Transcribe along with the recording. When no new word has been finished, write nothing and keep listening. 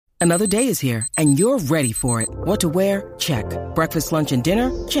Another day is here, and you're ready for it. What to wear? Check. Breakfast, lunch, and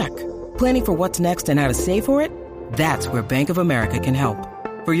dinner? Check. Planning for what's next and how to save for it? That's where Bank of America can help.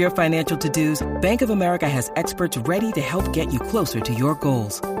 For your financial to-dos, Bank of America has experts ready to help get you closer to your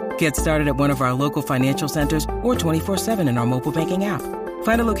goals. Get started at one of our local financial centers or 24/7 in our mobile banking app.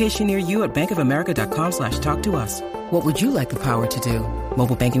 Find a location near you at bankofamerica.com/talktous. What would you like the power to do?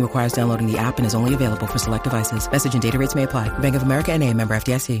 Mobile banking requires downloading the app and is only available for select devices. Message and data rates may apply. Bank of America N.A., member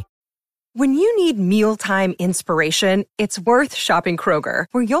FDIC. When you need mealtime inspiration, it's worth shopping Kroger,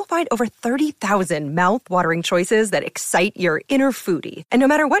 where you'll find over 30,000 mouth-watering choices that excite your inner foodie. And no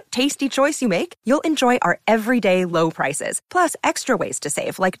matter what tasty choice you make, you'll enjoy our everyday low prices, plus extra ways to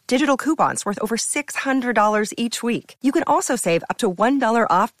save, like digital coupons worth over $600 each week. You can also save up to $1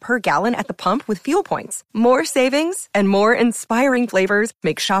 off per gallon at the pump with fuel points. More savings and more inspiring flavors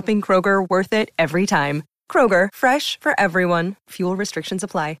make shopping Kroger worth it every time. Kroger, fresh for everyone. Fuel restrictions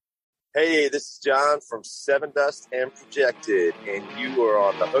apply. Hey, this is John from Seven Dust and Projected, and you are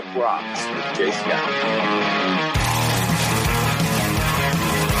on the Hook Rocks with Jay Scott.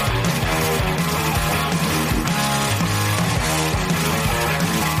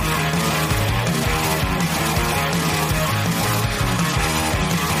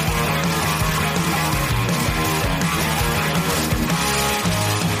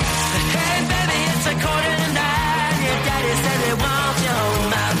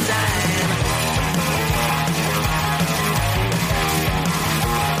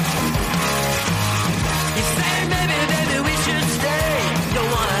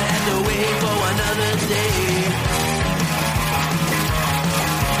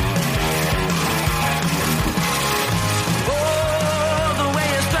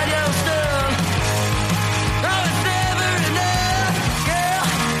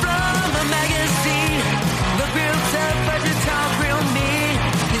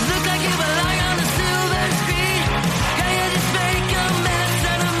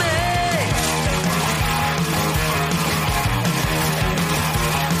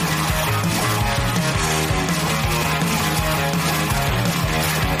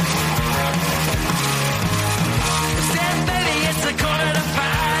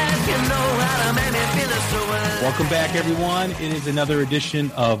 Welcome back, everyone. It is another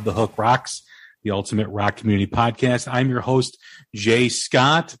edition of The Hook Rocks, the ultimate rock community podcast. I'm your host, Jay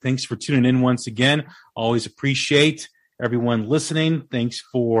Scott. Thanks for tuning in once again. Always appreciate everyone listening. Thanks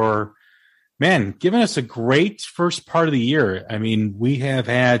for, giving us a great first part of the year. I mean, we have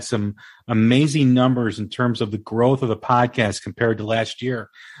had some amazing numbers in terms of the growth of the podcast compared to last year.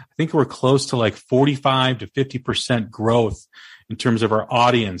 I think we're close to like 45 to 50% growth in terms of our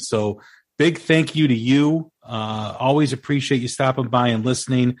audience. So big thank you to you. Always appreciate you stopping by and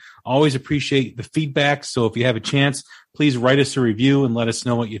listening. Always appreciate the feedback. So if you have a chance, please write us a review and let us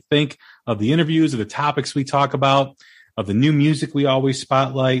know what you think of the interviews, of the topics we talk about, of the new music we always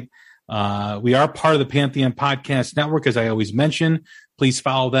spotlight. We are part of the Pantheon Podcast Network, as I always mention. Please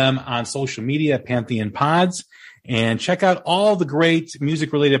follow them on social media at Pantheon Pods and check out all the great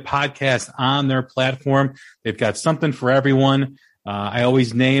music-related podcasts on their platform. They've got something for everyone. I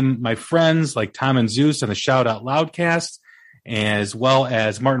always name my friends like Tom and Zeus on the Shout Out Loudcast, as well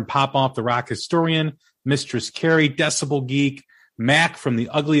as Martin Popoff, the rock historian, Mistress Carrie, Decibel Geek, Mac from the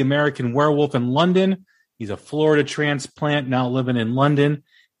Ugly American Werewolf in London. He's a Florida transplant now living in London.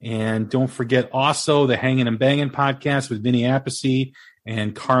 And don't forget also the Hangin' and Bangin' podcast with Vinny Appice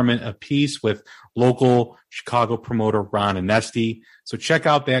and Carmen Apice with local Chicago promoter Ron Anesti. So check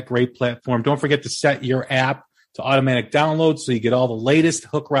out that great platform. Don't forget to set your app to automatic download so you get all the latest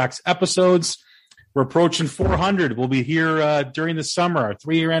Hook Rocks episodes. We're approaching 400. We'll be here during the summer, our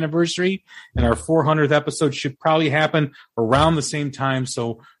 3-year anniversary, and our 400th episode should probably happen around the same time.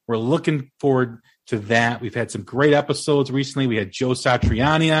 So we're looking forward to that. We've had some great episodes recently. We had Joe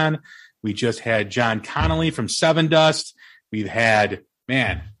Satriani on. We just had John Connolly from Seven Dust. We've had,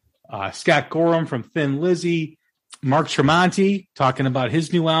 Scott Gorham from Thin Lizzy, Mark Tremonti talking about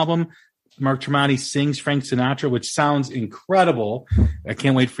his new album. Mark Tremonti sings Frank Sinatra, which sounds incredible. I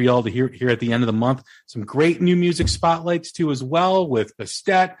can't wait for you all to hear at the end of the month. Some great new music spotlights, too, as well, with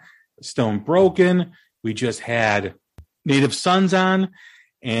Estet, Stone Broken. We just had Native Sons on,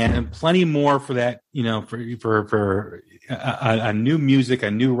 and plenty more for that, for a new music, a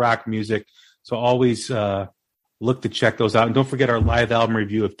new rock music. So always look to check those out. And don't forget our live album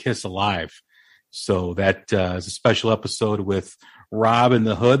review of Kiss Alive. So that is a special episode with Rob in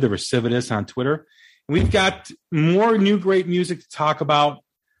the Hood, the Recidivist on Twitter. And we've got more new great music to talk about.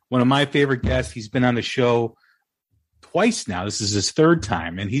 One of my favorite guests, he's been on the show twice now. This is his third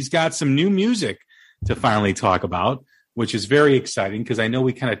time, and he's got some new music to finally talk about. which is very exciting because I know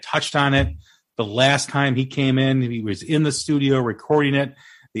we kind of touched on it the last time he came in. He was in the studio recording it.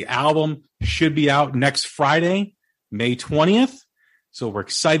 The album should be out next Friday, May 20th. So we're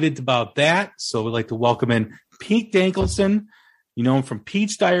excited about that. So we'd like to welcome in Pete Dankelson. You know him from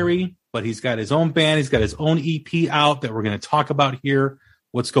Pete's Diary, but he's got his own band. He's got his own EP out that we're going to talk about here.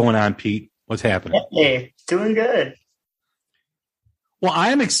 What's going on, Pete? What's happening? Hey, doing good. Well,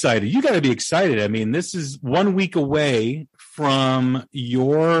 I'm excited. You got to be excited. I mean, this is 1 week away from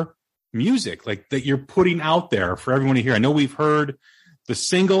your music, like that you're putting out there for everyone to hear. I know we've heard the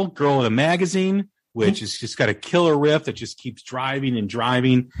single "Girl in the Magazine," which is just got a killer riff that just keeps driving and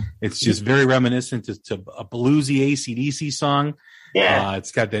driving. It's just very reminiscent to a bluesy AC/DC song. Yeah,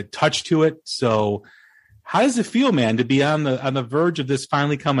 it's got that touch to it. So, how does it feel, man, to be on the verge of this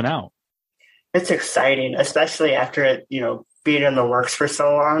finally coming out? It's exciting, especially after it, being in the works for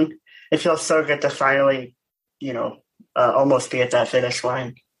so long. It feels so good to finally, almost be at that finish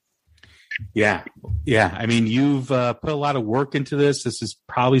line. Yeah. I mean, you've put a lot of work into this. This is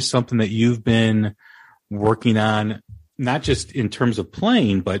probably something that you've been working on, not just in terms of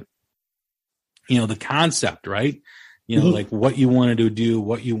playing, but, the concept, right? Like what you wanted to do,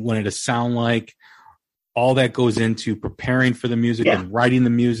 what you wanted to sound like, all that goes into preparing for the music and writing the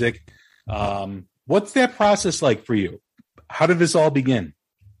music. What's that process like for you? How did this all begin?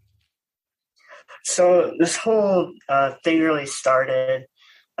 So this whole thing really started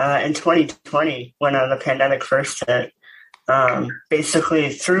in 2020 when the pandemic first hit. Basically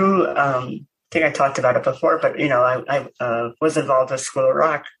through, I think I talked about it before, but, I was involved with School of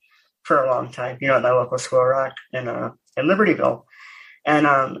Rock for a long time, at my local School of Rock in Libertyville. And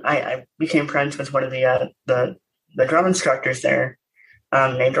I became friends with one of the drum instructors there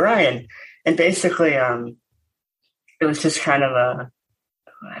named Ryan. And basically, it was just kind of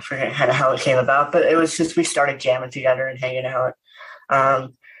I forget how it came about, but it was just, we started jamming together and hanging out.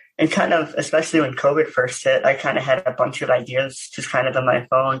 And kind of, especially when COVID first hit, I kind of had a bunch of ideas just kind of on my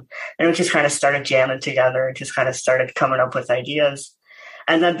phone, and we just kind of started jamming together and just kind of started coming up with ideas.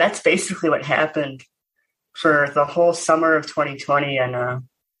 And then that's basically what happened for the whole summer of 2020 and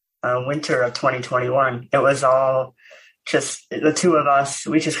winter of 2021. It was all just the two of us.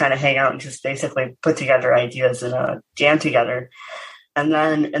 We just kind of hang out and just basically put together ideas and jam together. And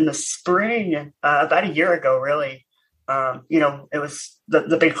then in the spring, about a year ago, really, it was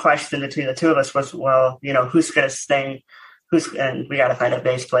the big question between the two of us was, well, who's going to sing? And we got to find a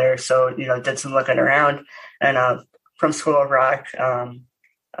bass player. So, did some looking around, and from School of Rock,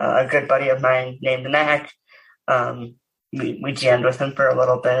 a good buddy of mine named Mac, we jammed with him for a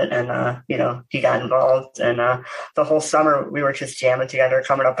little bit, and, he got involved. And the whole summer we were just jamming together,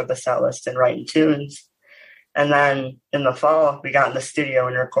 coming up with the set list and writing tunes. And then in the fall, we got in the studio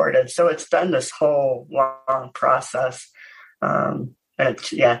and recorded. So it's been this whole long process. And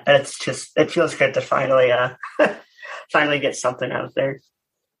it feels good to finally get something out there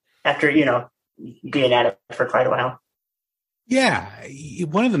after, being at it for quite a while. Yeah.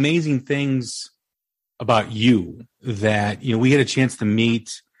 One of the amazing things about you that, we had a chance to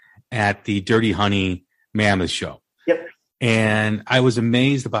meet at the Dirty Honey Mammoth show. Yep. And I was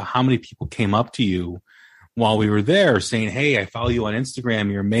amazed about how many people came up to you while we were there saying, hey, I follow you on Instagram.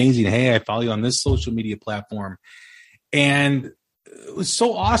 You're amazing. Hey, I follow you on this social media platform. And it was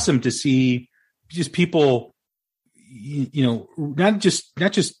so awesome to see just people, not just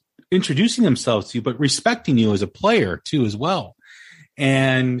introducing themselves to you, but respecting you as a player too, as well.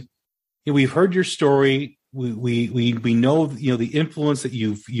 And we've heard your story. We know, the influence that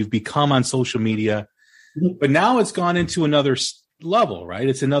you've become on social media, but now it's gone into another level, right?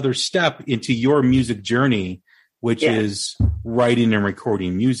 It's another step into your music journey, which is writing and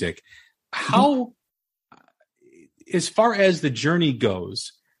recording music. How, as far as the journey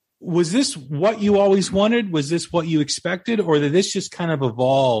goes, was this what you always wanted? Was this what you expected? Or did this just kind of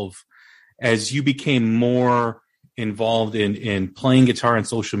evolve as you became more involved in playing guitar and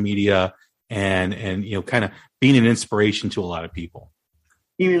social media and kind of being an inspiration to a lot of people?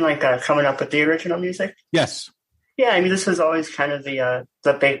 You mean like coming up with the original music? Yes. Yeah, I mean, this was always kind of the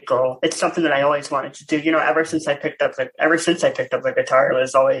big goal. It's something that I always wanted to do. Ever since I picked up the guitar, it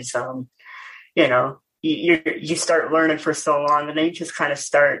was always, you start learning for so long, and then you just kind of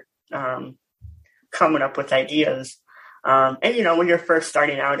start coming up with ideas. And when you're first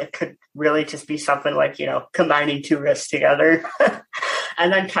starting out, it could really just be something like combining two riffs together,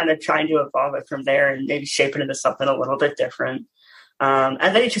 and then kind of trying to evolve it from there, and maybe shape it into something a little bit different. And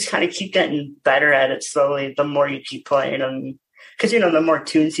then you just kind of keep getting better at it slowly the more you keep playing them. Because, the more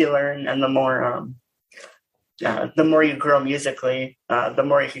tunes you learn and the more the more you grow musically, the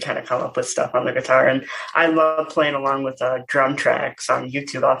more you can kind of come up with stuff on the guitar. And I love playing along with drum tracks on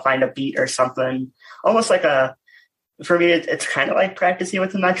YouTube. I'll find a beat or something, almost like for me, it's kind of like practicing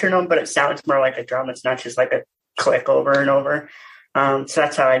with a metronome, but it sounds more like a drum. It's not just like a click over and over. So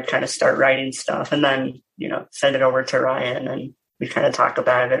that's how I'd kind of start writing stuff, and then, send it over to Ryan and we kind of talk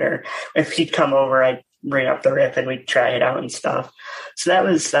about it. Or if he'd come over, I'd bring up the riff and we'd try it out and stuff. So that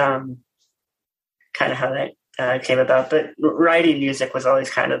was kind of how that came about. But writing music was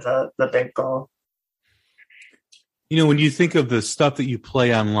always kind of the big goal. When you think of the stuff that you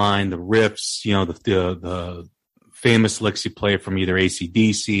play online, the riffs, the famous licks you play from either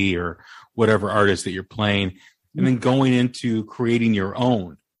AC/DC or whatever artist that you're playing, and then going into creating your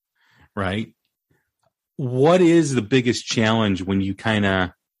own, right? What is the biggest challenge when you kind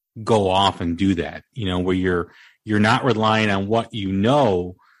of go off and do that, where you're not relying on what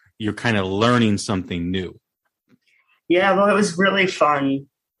you're kind of learning something new? Yeah, well, it was really fun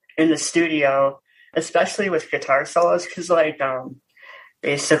in the studio, especially with guitar solos, because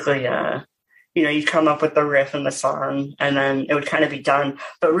basically, you come up with the riff and the song, and then it would kind of be done.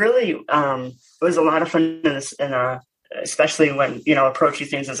 But really, it was a lot of fun especially when, approaching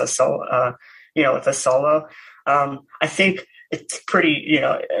things as a solo, with a solo. I think it's pretty,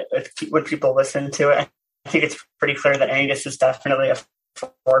 when people listen to it, I think it's pretty clear that Angus is definitely a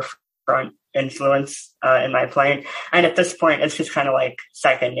forefront influence in my playing. And at this point, it's just kind of like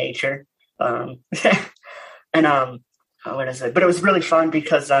second nature. What is it? But it was really fun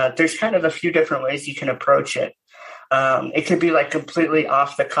because there's kind of a few different ways you can approach it. It could be like completely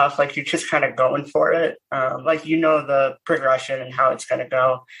off the cuff, like you're just kind of going for it. The progression and how it's going to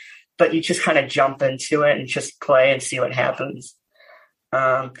go, but you just kind of jump into it and just play and see what happens.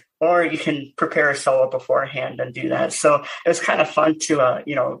 Or you can prepare a solo beforehand and do that. So it was kind of fun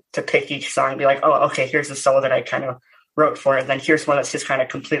to pick each song and be like, oh, okay, here's a solo that I kind of wrote for it. And then here's one that's just kind of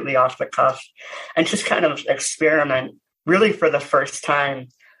completely off the cuff, and just kind of experiment really for the first time,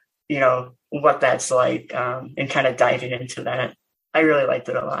 what that's like, and kind of diving into that. I really liked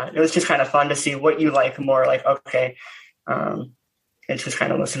it a lot. It was just kind of fun to see what you like more, like, okay, and just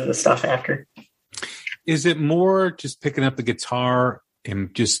kind of listen to the stuff after. Is it more just picking up the guitar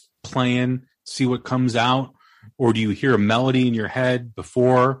and just playing, see what comes out? Or do you hear a melody in your head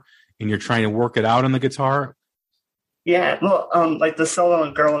before and you're trying to work it out on the guitar? Yeah, well, like the solo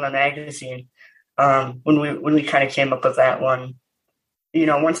in Girl in a Magazine, when we kind of came up with that one,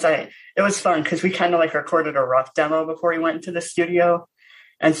 it was fun because we kind of like recorded a rough demo before we went into the studio.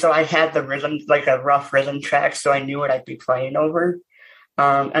 And so I had the rhythm, like a rough rhythm track, so I knew what I'd be playing over.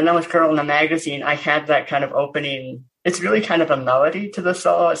 And then with Girl in a Magazine, I had that kind of opening. It's really kind of a melody to the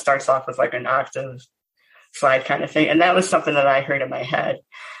solo. It starts off with like an octave slide kind of thing. And that was something that I heard in my head.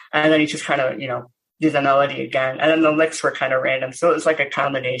 And then you just kind of, do the melody again. And then the licks were kind of random. So it was like a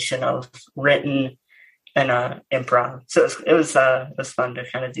combination of written and improv. So it was fun to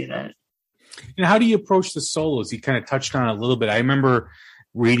kind of do that. And how do you approach the solos? You kind of touched on it a little bit. I remember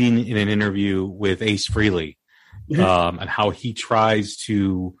reading in an interview with Ace Frehley and how he tries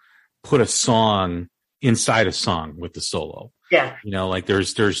to put a song inside a song with the solo. Yeah.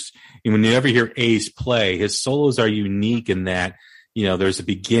 There's when you ever hear Ace play, his solos are unique in that, there's a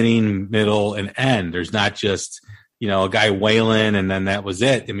beginning, middle, and end. There's not just, a guy wailing and then that was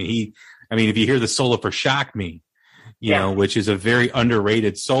it. I mean, if you hear the solo for Shock Me, which is a very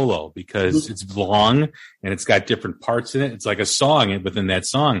underrated solo because it's long and it's got different parts in it. It's like a song within that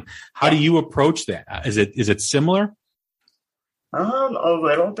song. How do you approach that? Is it similar? A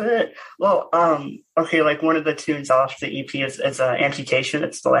little bit. Well, okay, like one of the tunes off the EP is Amputation.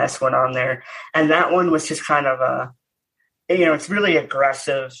 It's the last one on there. And that one was just kind of it's really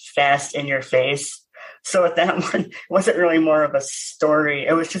aggressive, fast, in your face. So with that one, it wasn't really more of a story.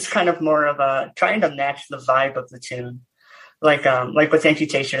 It was just kind of more of trying to match the vibe of the tune. Like with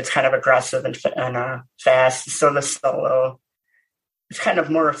Amputation, it's kind of aggressive and fast. So the solo, it's kind of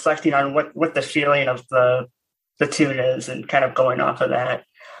more reflecting on what the feeling of the tune is and kind of going off of that.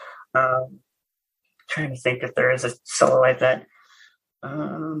 Trying to think if there is a solo like that.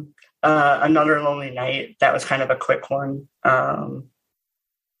 Another Lonely Night, that was kind of a quick one. That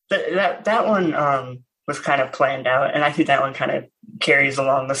one was kind of planned out, and I think that one kind of carries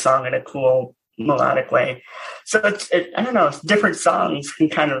along the song in a cool melodic way. So I don't know, different songs can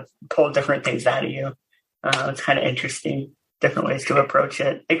kind of pull different things out of you. It's kind of interesting, different ways to approach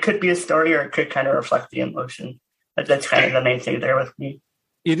it. It could be a story, or it could kind of reflect the emotion. That's kind of the main thing there with me.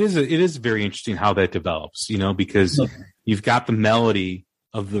 It is very interesting how that develops, because you've got the melody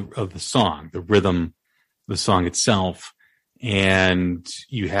of the song, the rhythm, the song itself, and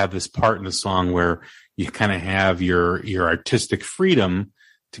you have this part in the song where you kind of have your artistic freedom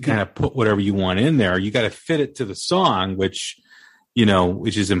to kind of put whatever you want in there. You got to fit it to the song, which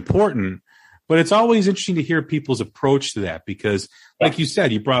is important. But it's always interesting to hear people's approach to that because, like you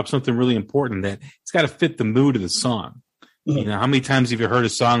said, you brought up something really important that it's got to fit the mood of the song. Mm-hmm. How many times have you heard a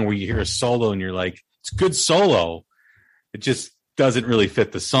song where you hear a solo and you're like, it's a good solo. It just doesn't really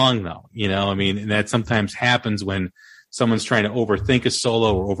fit the song, though. And that sometimes happens when someone's trying to overthink a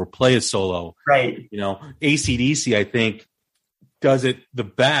solo or overplay a solo. Right. AC/DC, I think, does it the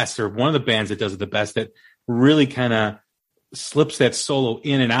best, or one of the bands that does it the best, that really kind of slips that solo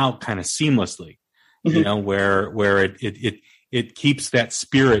in and out kind of seamlessly, mm-hmm. where it keeps that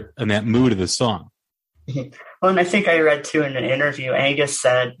spirit and that mood of the song. Mm-hmm. Well, and I think I read too in an interview, Angus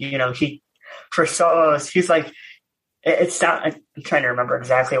said, he, for solos, he's like, it's not, I'm trying to remember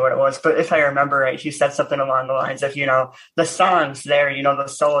exactly what it was, but if I remember right, he said something along the lines of, the song's there, the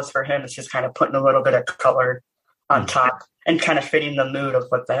solos for him, it's just kind of putting a little bit of color on top and kind of fitting the mood of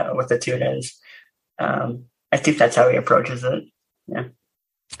what the tune is. I think that's how he approaches it. Yeah.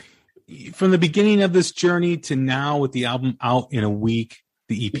 From the beginning of this journey to now, with the album out in a week,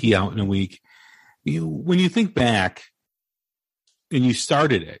 the EP out in a week, when you think back and you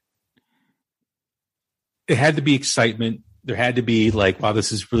started it, it had to be excitement. There had to be like, wow,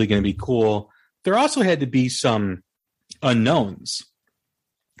 this is really going to be cool. There also had to be some unknowns,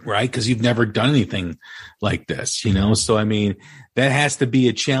 right? Because you've never done anything like this, So, that has to be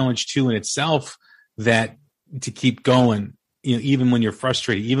a challenge too in itself, that to keep going, even when you're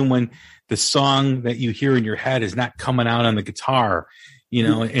frustrated, even when the song that you hear in your head is not coming out on the guitar,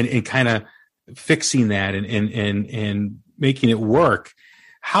 and kind of fixing that and making it work.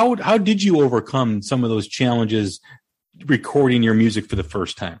 How did you overcome some of those challenges recording your music for the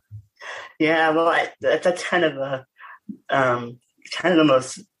first time? Yeah, well, that's kind of the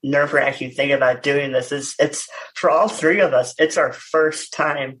most nerve-wracking thing about doing this is it's for all three of us. It's our first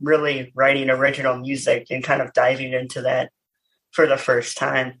time really writing original music and kind of diving into that for the first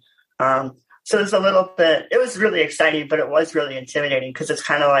time. So it's it was really exciting, but it was really intimidating because it's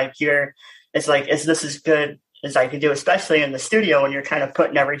kind of like is this as good as I could do, especially in the studio when you're kind of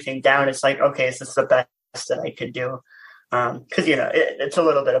putting everything down. It's like, okay, is this the best that I could do? Because, it's a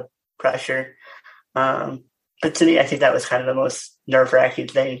little bit of pressure. But to me, I think that was kind of the most nerve-wracking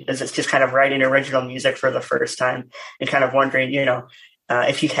thing, is it's just kind of writing original music for the first time and kind of wondering,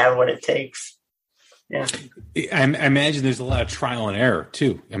 if you have what it takes. Yeah. I imagine there's a lot of trial and error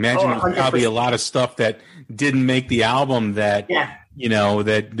too. I imagine there's probably a lot of stuff that didn't make the album that,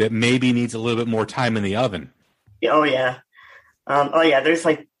 that maybe needs a little bit more time in the oven. Oh yeah.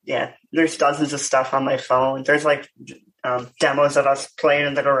 There's dozens of stuff on my phone. There's demos of us playing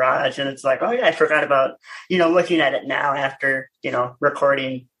in the garage, and it's like, oh yeah, I forgot about, looking at it now after,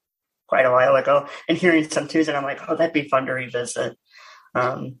 recording quite a while ago and hearing some tunes, and I'm like, oh, that'd be fun to revisit,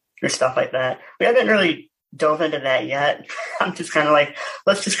 or stuff like that. We haven't really dove into that yet. I'm just kind of like,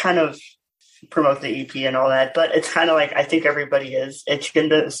 let's just kind of promote the EP and all that. But it's kind of like, I think everybody is itching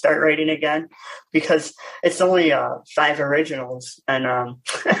to start writing again, because it's only 5 originals, and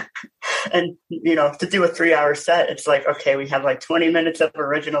and to do a 3-hour set, it's like, okay, we have 20 minutes of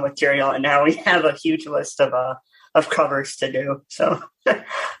original material, and now we have a huge list of covers to do. So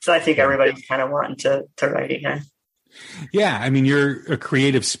I think everybody's kind of wanting to write again. Yeah, you're a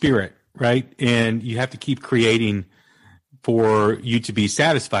creative spirit, right? And you have to keep creating for you to be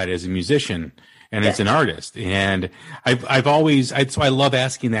satisfied as a musician and as an artist. And I've always, so I love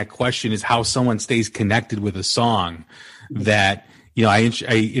asking that question, is how someone stays connected with a song that,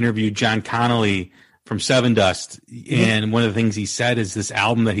 I interviewed John Connolly from Seven Dust. And one of the things he said is this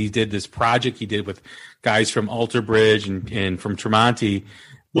album that he did, this project he did with guys from Alter Bridge and from Tremonti,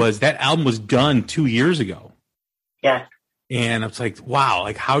 was that album was done 2 years ago. Yeah. And I was like,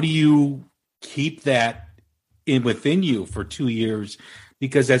 wow, how do you keep that within you for 2 years?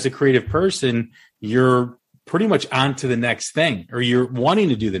 Because as a creative person, you're pretty much on to the next thing, or you're wanting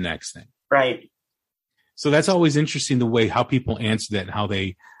to do the next thing. Right. So that's always interesting, the way how people answer that and how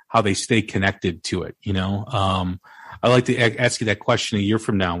they stay connected to it. I like to ask you that question a year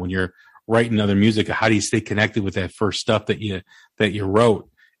from now when you're writing other music. How do you stay connected with that first stuff that you wrote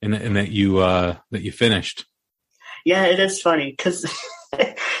and that you finished? Yeah, it is funny because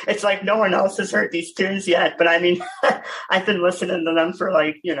it's like no one else has heard these tunes yet. But I've been listening to them for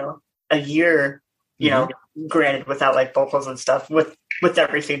a year, granted without vocals and stuff. With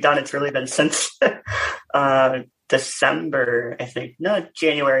everything done, it's really been since December, I think. No,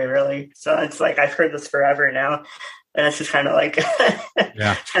 January, really. So it's like I've heard this forever now. And it's just kind of like,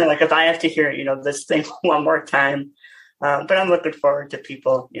 kind of like if I have to hear, this thing one more time. But I'm looking forward to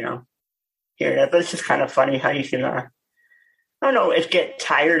people, hearing it, but it's just kind of funny how you can, I don't know if get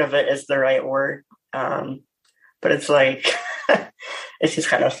tired of it is the right word. But it's like, it's just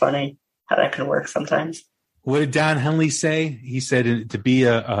kind of funny how that can work sometimes. What did Don Henley say? He said to be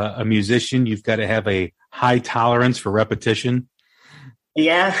a musician, you've got to have a high tolerance for repetition.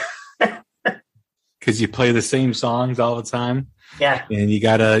 Yeah. Because you play the same songs all the time. Yeah. And you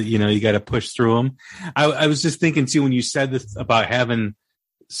gotta push through them. I was just thinking too, when you said this about having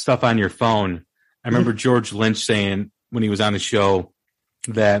stuff on your phone, I remember George Lynch saying when he was on the show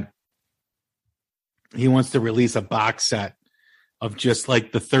that he wants to release a box set of just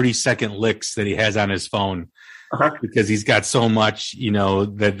like the 30-second licks that he has on his phone, because he's got so much,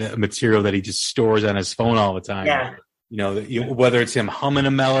 the material that he just stores on his phone all the time. Yeah. Whether it's him humming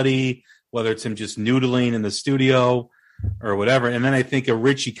a melody, whether it's him just noodling in the studio or whatever. And then I think of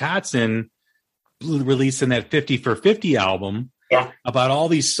Richie Kotzen releasing that 50 for 50 album about all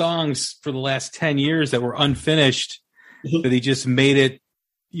these songs for the last 10 years that were unfinished, that he just made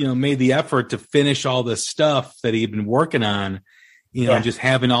the effort to finish all the stuff that he'd been working on, just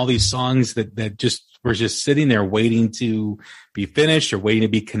having all these songs that just were just sitting there waiting to be finished or waiting to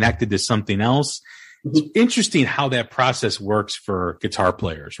be connected to something else. It's interesting how that process works for guitar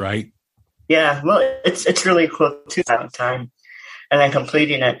players, right? Yeah, well, it's really cool too. Time and then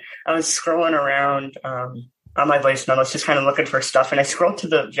completing it. I was scrolling around on my voice memos, just kind of looking for stuff, and I scrolled to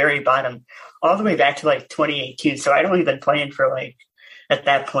the very bottom, all the way back to like 2018. So I'd only been playing for at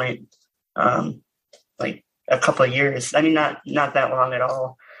that point, like a couple of years. I mean, not that long at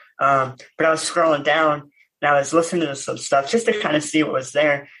all. But I was scrolling down and I was listening to some stuff just to kind of see what was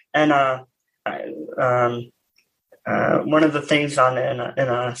there. And one of the things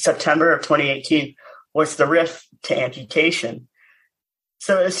in September of 2018 was the riff to Amputation.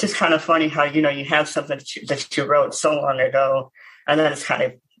 So it's just kind of funny how, you have something that you wrote so long ago, and then it's kind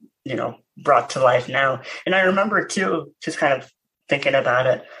of, brought to life now. And I remember too, just kind of thinking about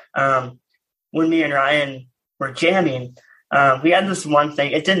it, when me and Ryan were jamming, we had this one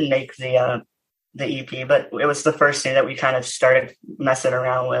thing. It didn't make the EP, but it was the first thing that we kind of started messing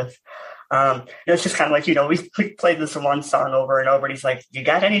around with. It was just kind of like, we played this one song over and over, and he's like, "You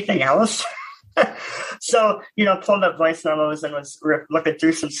got anything else?" So, pulled up voice memos and was looking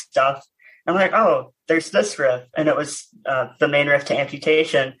through some stuff. I'm like, "Oh, there's this riff," and it was the main riff to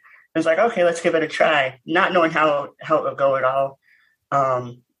Amputation. I was like, "Okay, let's give it a try," not knowing how it would go at all.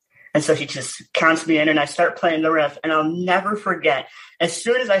 And so he just counts me in, and I start playing the riff, and I'll never forget. As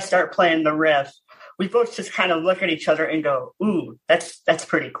soon as I start playing the riff, we both just kind of look at each other and go, "Ooh, that's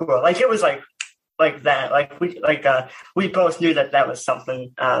pretty cool." Like it was like that. Like we both knew that was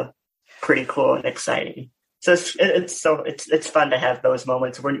something pretty cool and exciting. So it's fun to have those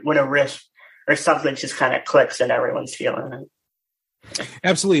moments when a riff or something just kind of clicks and everyone's feeling it.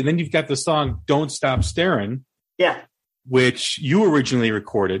 Absolutely. And then you've got the song "Don't Stop Staring," which you originally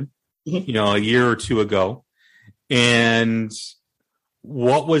recorded, a year or two ago. And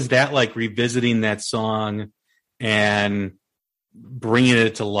what was that like, revisiting that song and bringing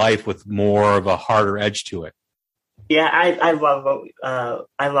it to life with more of a harder edge to it? Yeah, I love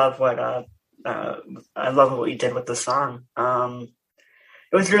what we did with the song.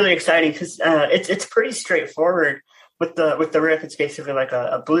 It was really exciting because it's pretty straightforward with the riff. It's basically like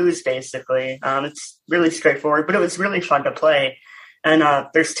a blues, basically. It's really straightforward, but it was really fun to play. And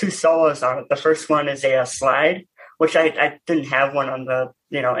there's two solos on it. The first one is a slide, which I didn't have one on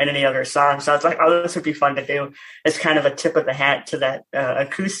in any other song. So I was like, oh, this would be fun to do. It's kind of a tip of the hat to that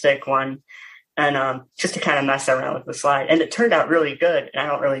acoustic one. And just to kind of mess around with the slide. And it turned out really good.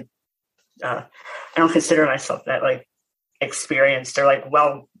 And I don't consider myself that like experienced or like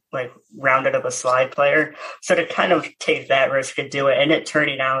rounded of a slide player. So to kind of take that risk and do it, and it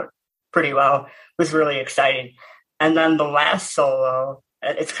turning out pretty well, was really exciting. And then the last solo,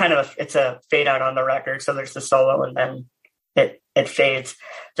 it's a fade out on the record. So there's the solo and then it fades.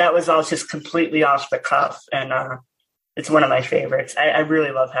 That was all just completely off the cuff. And it's one of my favorites. I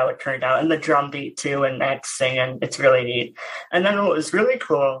really love how it turned out, and the drum beat too, and Max singing. It's really neat. And then what was really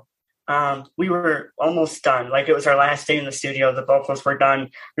cool, we were almost done. Like it was our last day in the studio. The vocals were done.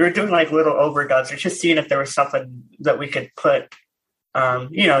 We were doing like little overdubs or just seeing if there was something that we could put, to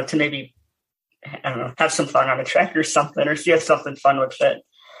maybe, I don't know, have some fun on a track or something, or see if something fun would fit.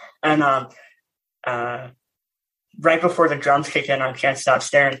 And right before the drums kick in on "Can't Stop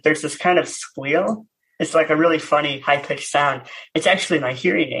Staring," there's this kind of squeal. It's like a really funny high-pitched sound. It's actually my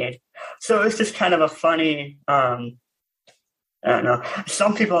hearing aid. So it's just kind of a funny, I don't know.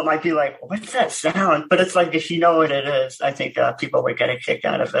 Some people might be like, "What's that sound?" But it's like, if you know what it is, I think people would get a kick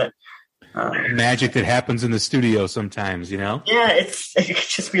out of it. Magic that happens in the studio sometimes, you know? Yeah, it could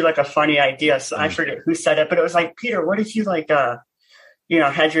just be like a funny idea. So I forget who said it, but it was like, Peter, what if you like, held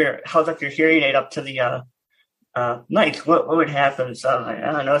up your hearing aid up to the mic? What would happen? So I'm like,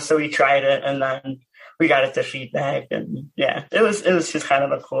 I don't know. So we tried it, and then we got it to feedback, and yeah, it was just kind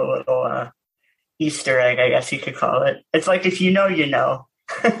of a cool little Easter egg, I guess you could call it. It's like if you know, you know.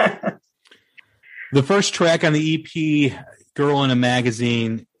 The first track on the EP, "Girl in a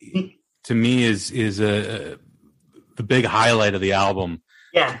Magazine," to me is the big highlight of the album.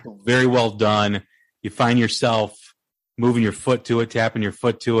 Yeah, very well done. You find yourself moving your foot to it, tapping your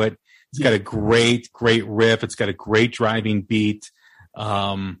foot to it. It's got a great riff. It's got a great driving beat.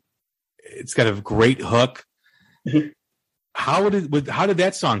 It's got a great hook. Mm-hmm. How did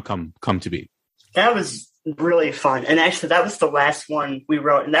that song come to be? That was really fun, and actually, that was the last one we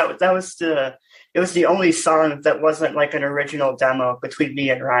wrote, and it was the only song that wasn't like an original demo between me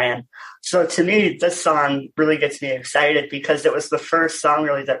and Ryan. So to me, this song really gets me excited because it was the first song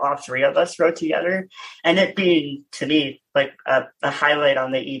really that all three of us wrote together, and it being to me like a highlight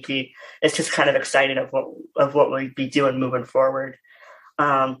on the EP. It's just kind of exciting of what we'd be doing moving forward.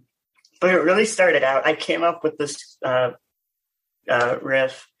 But it really started out. I came up with this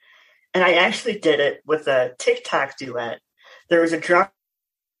riff. And I actually did it with a TikTok duet. There was a drummer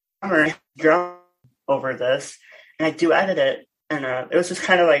drum over this, and I duetted it. And it was just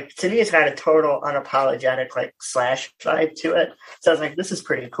kind of like, to me, it's got a total unapologetic like Slash vibe to it. So I was like, this is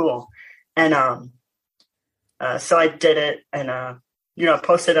pretty cool. And so I did it and,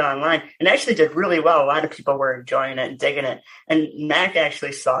 posted it online, and actually did really well. A lot of people were enjoying it and digging it. And Mac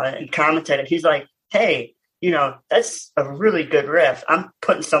actually saw it and commented, and he's like, hey, that's a really good riff. I'm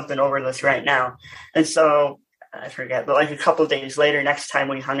putting something over this right now. And so I forget, but like a couple of days later, next time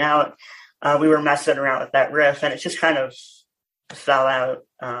we hung out, we were messing around with that riff, and it just kind of fell out,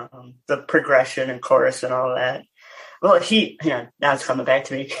 the progression and chorus and all that. Well, now it's coming back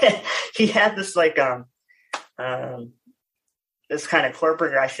to me. He had this like, this kind of chord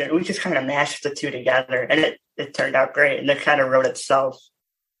progression. We just kind of mashed the two together, and it turned out great. And it kind of wrote itself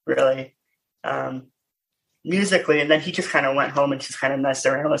really, musically, and then he just kind of went home and just kind of messed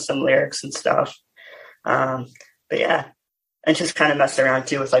around with some lyrics and stuff. But yeah, and just kind of messed around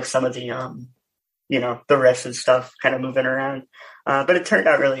too with like some of the the riffs and stuff, kind of moving around. But it turned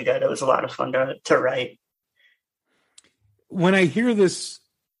out really good. It was a lot of fun to write. When I hear this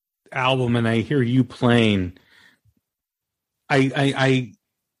album and I hear you playing, I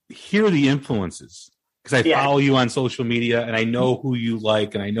hear the influences because I follow you on social media, and I know who you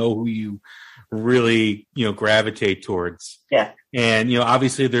like, and I know who you really, gravitate towards. Yeah. And,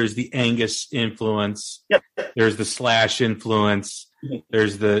 obviously there's the Angus influence. Yep. There's the Slash influence. Mm-hmm.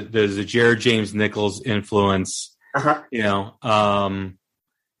 There's the Jared James Nichols influence. Uh-huh.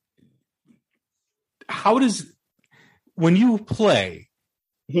 When you play,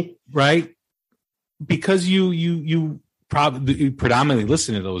 right? Because you probably predominantly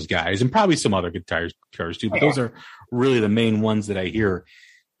listen to those guys, and probably some other guitars too, but those are really the main ones that I hear.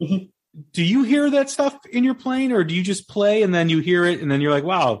 Mm-hmm. Do you hear that stuff in your playing, or do you just play and then you hear it and then you're like,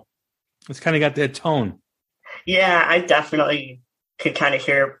 wow, it's kind of got that tone? Yeah, I definitely could kind of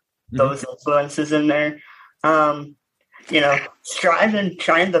hear those influences in there. Trying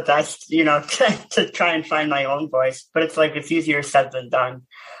the best, to try and find my own voice, but it's like, it's easier said than done.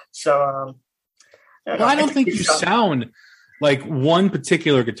 So, I don't think you sound like one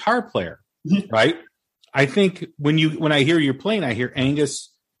particular guitar player, right? I think when I hear you playing, I hear Angus,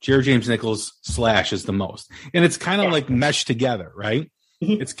 Jared James Nichols, Slash is the most, and it's kind of like meshed together, right?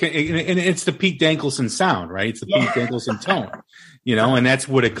 Mm-hmm. It's the Pete Dankelson sound, right? It's the Pete Dankelson tone, and that's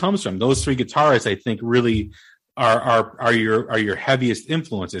what it comes from. Those three guitarists, I think, really are your heaviest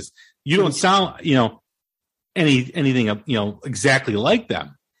influences. You don't sound, anything, exactly like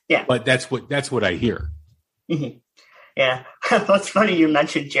them. Yeah, but that's what I hear. Mm-hmm. Yeah, well, it's funny you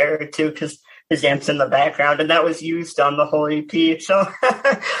mentioned Jared too, because his amp's in the background, and that was used on the whole EP. So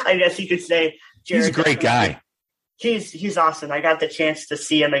I guess you could say Jared, he's a great guy. He's awesome. I got the chance to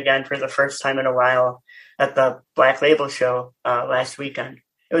see him again for the first time in a while at the Black Label show last weekend.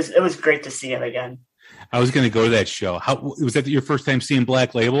 It was great to see him again. I was going to go to that show. How was that? Your first time seeing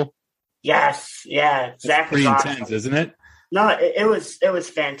Black Label? Yes. Yeah. That's pretty intense, isn't it? No, it was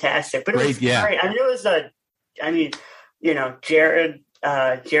fantastic. But it was great. I mean, it was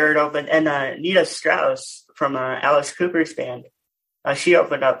Jared opened, and Nita Strauss from Alice Cooper's band. She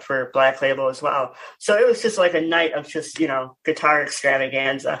opened up for Black Label as well. So it was just like a night of just, guitar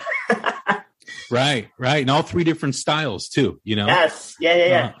extravaganza. Right. And all three different styles too, Yes.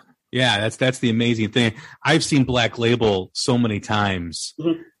 Yeah. Yeah, that's the amazing thing. I've seen Black Label so many times.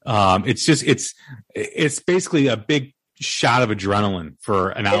 It's basically a big shot of adrenaline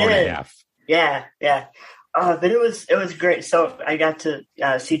for an hour and a half. Yeah. But it was great. So I got to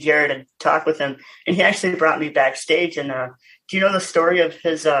see Jared and talk with him, and he actually brought me backstage. And do you know the story of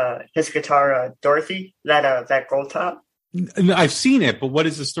his guitar, Dorothy, that gold top? I've seen it, but what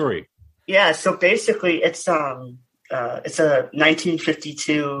is the story? Yeah, so basically it's a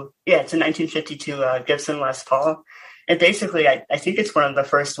 1952. Yeah, it's a 1952 Gibson Les Paul, and basically I think it's one of the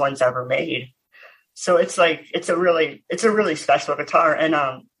first ones ever made. So it's a really special guitar, and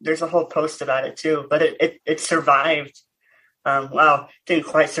there's a whole post about it too. But it survived. Didn't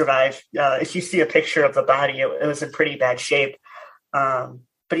quite survive. If you see a picture of the body, it was in pretty bad shape.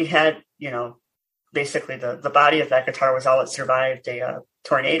 But he had, basically the body of that guitar was all it survived a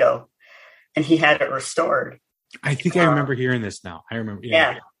tornado, and he had it restored. I think I remember hearing this now. I remember.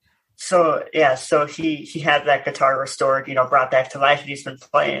 Yeah. So he had that guitar restored, brought back to life, and he's been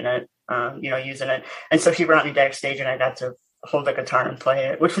playing it, using it. And so he brought me backstage, and I got to hold the guitar and play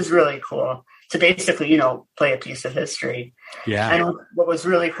it, which was really cool to basically, play a piece of history. Yeah. And what was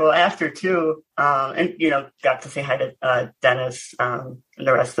really cool after too, and, got to say hi to Dennis and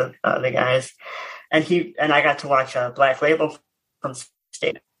the rest of the guys. And I got to watch Black Label from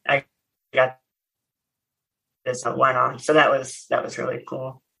stage. I got this went on. So that was really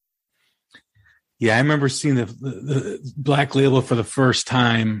cool. Yeah, I remember seeing the Black Label for the first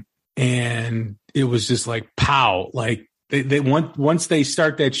time, and it was just like pow! Like they once they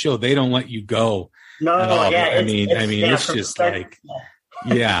start that show, they don't let you go. No, yeah. I mean, it's just like,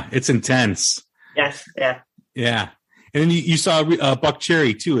 yeah, it's intense. Yes, yeah. And then you saw Buck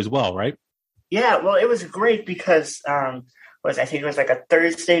Cherry too, as well, right? Yeah, well, it was great because I think it was like a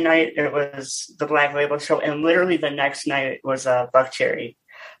Thursday night. It was the Black Label show, and literally the next night was Buck Cherry.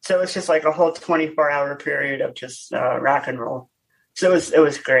 So it's just like a whole 24-hour period of just rock and roll. So it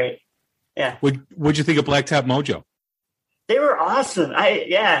was great. Yeah. What'd you think of Blacktop Mojo? They were awesome.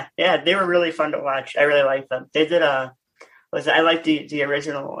 They were really fun to watch. I really liked them. They did I liked the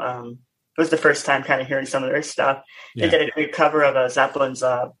original. It was the first time kind of hearing some of their stuff. Yeah. They did a great cover of Zeppelin's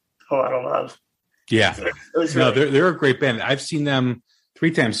 "Whole Lot of Love." Yeah, so it was really they're a great band. I've seen them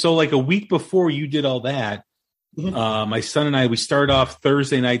 3 times. So like a week before you did all that. Mm-hmm. My son and we started off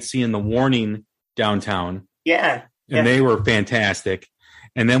Thursday night seeing The Warning downtown. Yeah. And they were fantastic.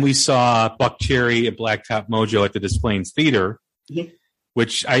 And then we saw Buck Cherry and Blacktop Mojo at the Des Plaines Theater, mm-hmm.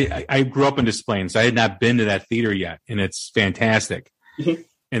 which I grew up in Des Plaines. I had not been to that theater yet, and it's fantastic. Mm-hmm.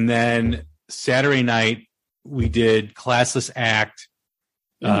 And then Saturday night, we did Classless Act,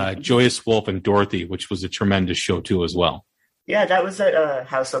 Joyous Wolf, and Dorothy, which was a tremendous show too as well. Yeah, that was at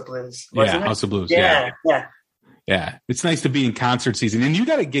House of Blues, wasn't it? House of Blues, yeah. Yeah, it's nice to be in concert season, and you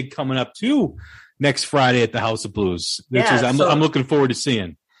got a gig coming up too next Friday at the House of Blues, which I'm looking forward to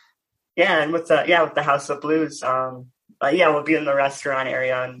seeing. Yeah, and with the House of Blues, we'll be in the restaurant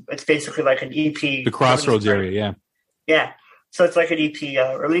area, and it's basically like an EP. The Crossroads area, yeah. Yeah, so it's like an EP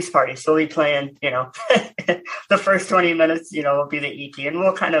release party. So we'll be playing, the first 20 minutes, will be the EP, and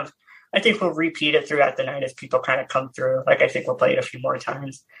I think we'll repeat it throughout the night as people kind of come through. Like I think we'll play it a few more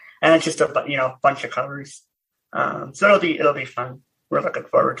times, and it's just a bunch of covers. So it'll be fun. We're looking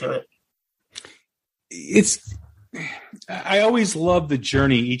forward to it. I always love the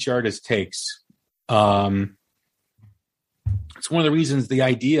journey each artist takes. It's one of the reasons the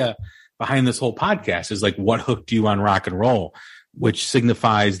idea behind this whole podcast is like, what hooked you on rock and roll, which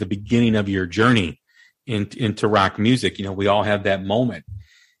signifies the beginning of your journey into rock music. We all have that moment.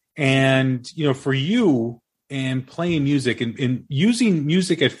 And, for you and playing music and using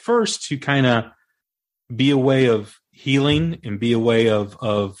music at first to kind of be a way of healing and be a way of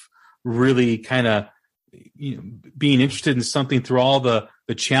really kind of being interested in something through all the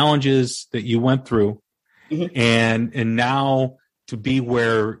challenges that you went through, mm-hmm. and now to be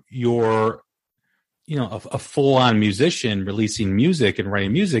where you're a full-on musician releasing music and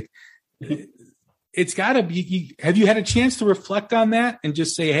writing music. Mm-hmm. It's got to be. Have you had a chance to reflect on that and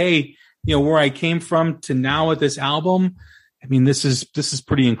just say, hey, where I came from to now at this album? I mean, this is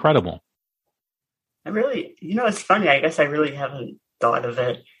pretty incredible. I really, it's funny. I guess I really haven't thought of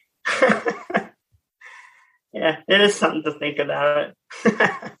it. Yeah, it is something to think about.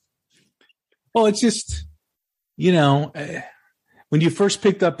 Well, it's just, when you first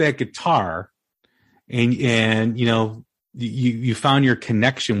picked up that guitar and you found your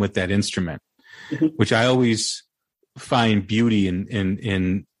connection with that instrument, mm-hmm. which I always find beauty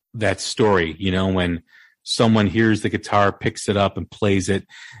in that story, when someone hears the guitar, picks it up and plays it.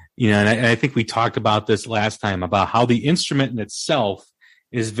 And I think we talked about this last time about how the instrument in itself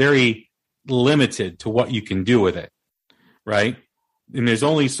is very limited to what you can do with it, right? And there's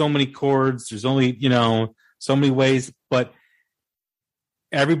only so many chords, there's only, so many ways, but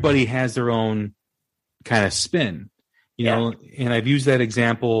everybody has their own kind of spin, and I've used that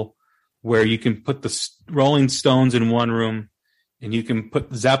example where you can put the Rolling Stones in one room and you can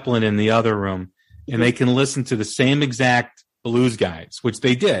put Zeppelin in the other room, and they can listen to the same exact blues guys, which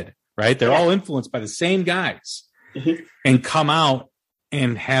they did, right? They're all influenced by the same guys, and come out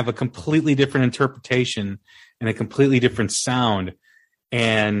and have a completely different interpretation and a completely different sound.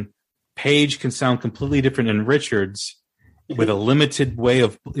 And Page can sound completely different than Richards with a limited way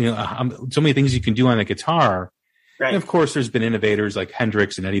of, so many things you can do on the guitar. Right. And of course, there's been innovators like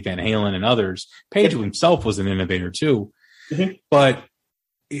Hendrix and Eddie Van Halen and others. Page himself was an innovator too. But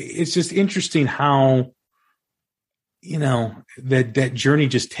it's just interesting how, that journey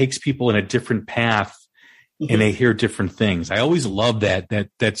just takes people in a different path, and they hear different things. I always love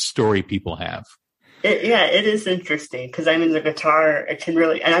that story people have. It is interesting because the guitar,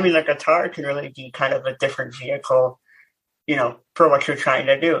 the guitar can really be kind of a different vehicle, for what you're trying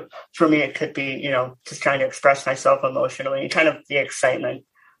to do. For me, it could be, just trying to express myself emotionally, kind of the excitement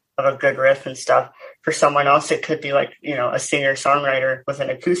of a good riff and stuff. For someone else, it could be like, a singer-songwriter with an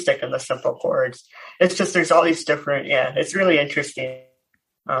acoustic and the simple chords. It's just, there's all these different, it's really interesting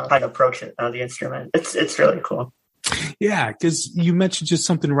how to approach it, the instrument. It's really cool. Yeah, because you mentioned just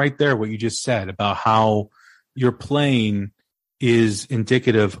something right there, what you just said about how your playing is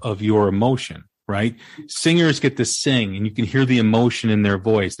indicative of your emotion, right? Singers get to sing, and you can hear the emotion in their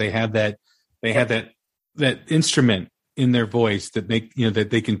voice. They have that instrument in their voice that that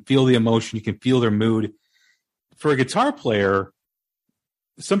they can feel the emotion. You can feel their mood. For a guitar player,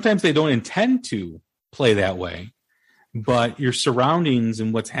 sometimes they don't intend to play that way, but your surroundings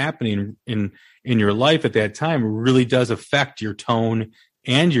and what's happening in your life at that time really does affect your tone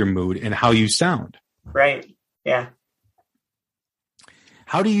and your mood and how you sound. Right. Yeah.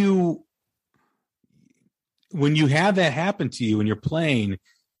 How do you, when you have that happen to you and you're playing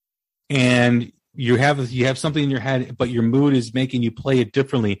and you have something in your head, but your mood is making you play it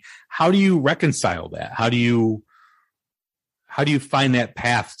differently, how do you reconcile that? How do you find that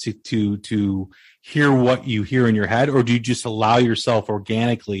path to hear what you hear in your head, or do you just allow yourself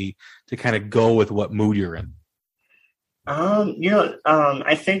organically to kind of go with what mood you're in?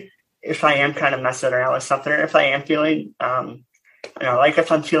 I think if I am kind of messing around with something, or if I am feeling, like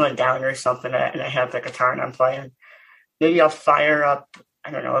if I'm feeling down or something and I have the guitar and I'm playing, maybe I'll fire up,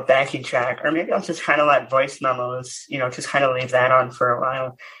 a backing track, or maybe I'll just kind of let voice memos, just kind of leave that on for a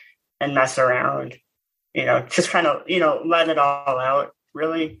while and mess around, just kind of, let it all out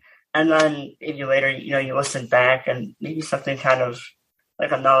really. And then maybe later, you listen back and maybe something kind of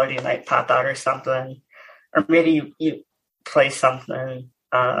like a melody might pop out or something, or maybe you play something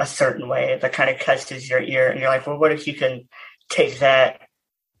a certain way that kind of catches your ear, and you're like, well, what if you can take that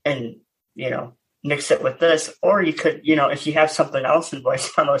and, mix it with this? Or you could, if you have something else in voice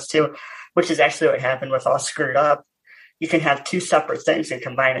memos too, which is actually what happened with All Screwed Up, you can have two separate things and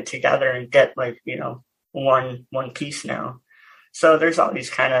combine it together and get like, one piece now. So there's all these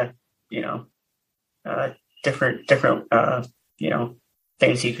kind of, different,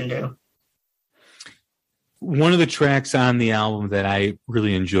 things you can do. One of the tracks on the album that I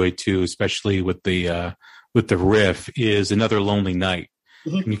really enjoyed too, especially with the riff, is Another Lonely Night.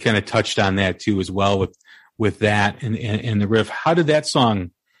 Mm-hmm. And you kind of touched on that too, as well, with that and the riff. How did that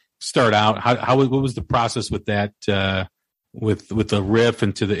song start out? What was the process with that, with the riff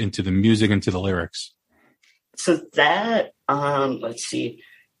into the music, into the lyrics? So that, let's see.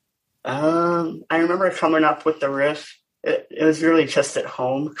 I remember coming up with the riff. It was really just at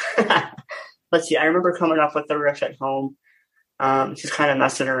home. Let's see. I remember coming up with the riff at home, just kind of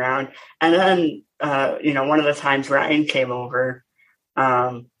messing around. And then, one of the times Ryan came over,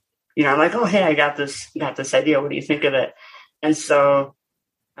 I'm like, oh, hey, I got this idea. What do you think of it? And so,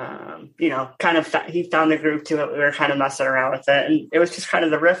 he found the groove to it. We were kind of messing around with it, and it was just kind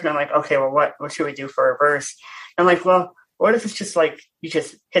of the riff. And I'm like, okay, well, what should we do for a verse? I'm like, well, what if it's just like you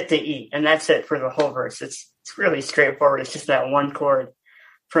just hit the E and that's it for the whole verse? It's really straightforward. It's just that one chord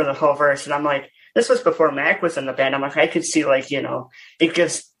for the whole verse. And I'm like, this was before Mac was in the band. I'm like, I could see like, it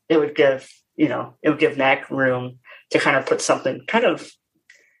would give Mac room to kind of put something kind of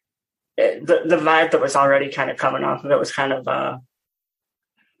the vibe that was already kind of coming off of it was kind of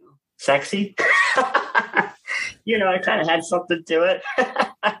sexy. I kind of had something to it.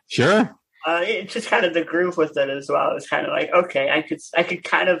 Sure. It's just kind of the groove with it as well. It's kind of like, okay, I could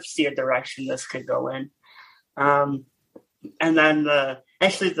kind of see a direction this could go in. And then the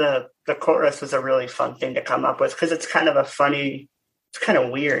chorus was a really fun thing to come up with because it's kind of a funny kind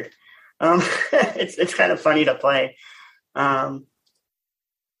of weird. It's kind of funny to play. I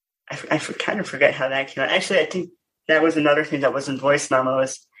kind of forget how that came out. Actually, I think that was another thing that was in voice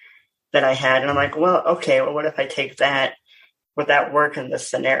memos that I had. And I'm like, well, okay, well, what if I take that? Would that work in this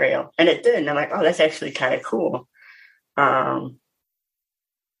scenario? And it did. And I'm like, oh, that's actually kind of cool. And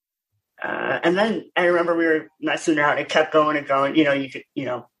then I remember we were messing around. It kept going and going.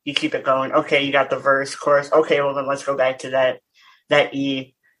 You keep it going. Okay, you got the verse, chorus. Okay, well, then let's go back to that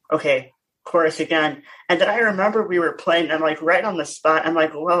E. Okay, chorus again. And then I remember we were playing, and I'm like, right on the spot, I'm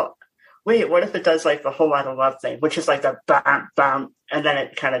like, well, wait, what if it does like the Whole Lot of Love thing, which is like the bam, bam, and then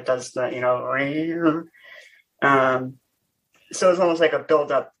it kind of does the, so it's almost like a build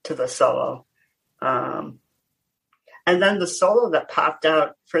up to the solo. And then the solo that popped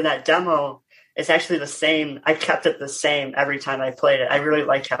out for that demo is actually the same. I kept it the same every time I played it. I really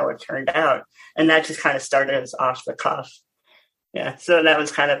liked how it turned out. And that just kind of started as off the cuff. Yeah. So that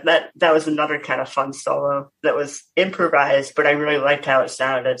was kind of, that was another kind of fun solo that was improvised, but I really liked how it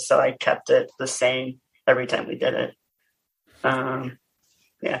sounded. So I kept it the same every time we did it.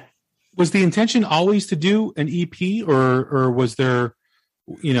 Yeah. Was the intention always to do an EP, or was there,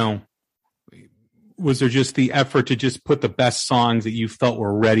 was there just the effort to just put the best songs that you felt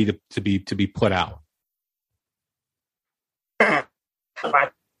were ready to be put out?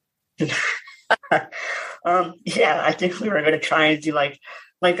 Yeah, I think we were going to try and do I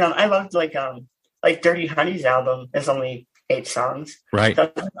loved Dirty Honey's album is only 8 songs. Right.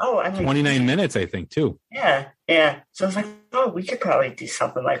 So I was 29 minutes, I think, too. Yeah. So I was like, oh, we could probably do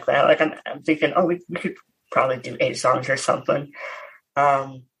something like that. Like I'm thinking, oh, we could probably do 8 songs or something.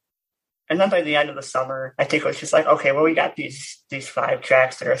 And then by the end of the summer, I think it was just like, okay, well, we got these 5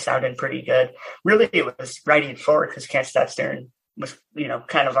 tracks that are sounding pretty good. Really, it was writing forward because Can't Stop Staring was,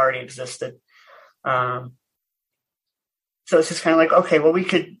 kind of already existed. So it's just kind of like, okay, well, we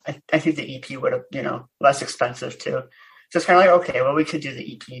could, I think the EP would have, less expensive too. So it's kind of like, okay, well, we could do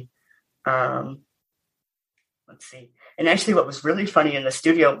the EP. Let's see. And actually what was really funny in the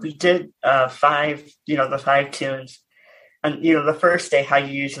studio, we did 5 tunes. And, the first day, how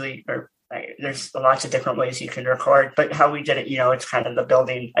you usually, there's lots of different ways you can record, but how we did it, it's kind of the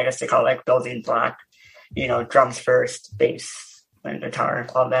building, I guess they call it like building block, drums first, bass and guitar,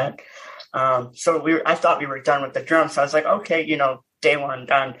 all that. So I thought we were done with the drums. So I was like, okay, day 1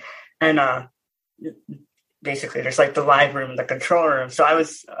 done. And, basically there's like the live room, the control room. So I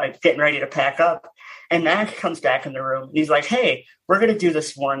was like getting ready to pack up, and Mac comes back in the room and he's like, hey, we're going to do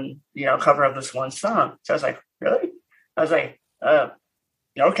this one, cover of this one song. So I was like, really? I was like,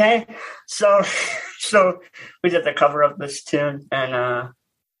 okay. So we did the cover of this tune, and,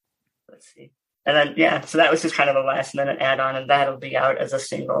 let's see. And then, so that was just kind of a last minute add on, and that'll be out as a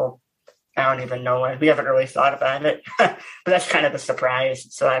single. I don't even know when. We haven't really thought about it, but that's kind of a surprise.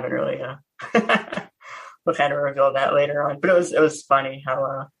 So I haven't really, we'll kind of reveal that later on. But it was funny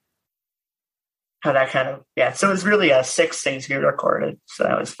how that kind of, So it was really 6 things we recorded. So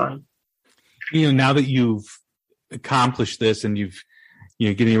that was fun. Now that you've accomplished this and you've,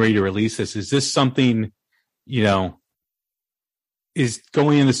 getting ready to release this, is this something, is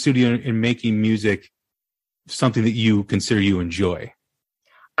going in the studio and making music something that you consider you enjoy?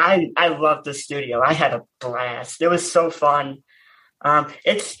 I love the studio. I had a blast. It was so fun.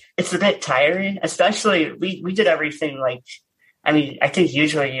 It's a bit tiring, especially we did everything I think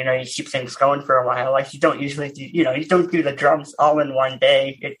usually, you keep things going for a while. Like you don't usually do, you don't do the drums all in one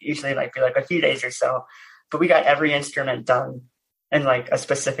day. It usually might be like a few days or so, but we got every instrument done in like a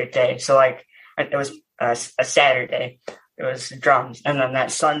specific day. So it was a Saturday, it was drums. And then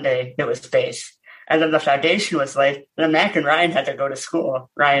that Sunday it was bass. And then the foundation was laid. And then Mac and Ryan had to go to school.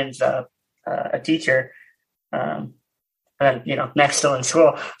 Ryan's a teacher. And then, Mac's still in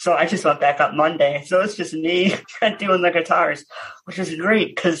school. So I just went back up Monday. So it's just me doing the guitars, which is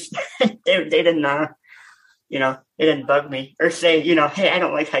great because they didn't, they didn't bug me or say, hey, I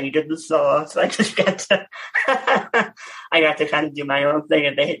don't like how you did the solo. So I just got to, I got to kind of do my own thing,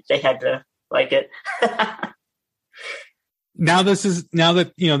 and they had to like it. Now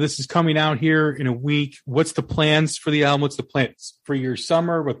that this is coming out here in a week, what's the plans for the album? What's the plans for your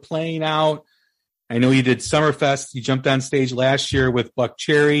summer with playing out? I know you did Summerfest. You jumped on stage last year with Buck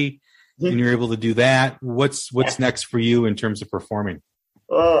Cherry, and you're able to do that. What's next for you in terms of performing?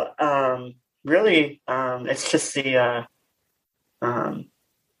 Well, really, it's just the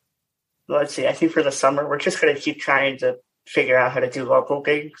let's see. I think for the summer, we're just going to keep trying to figure out how to do local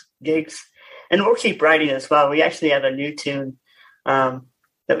gigs. And we'll keep writing as well. We actually have a new tune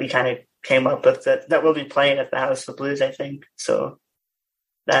that we kind of came up with that we'll be playing at the House of Blues, I think. So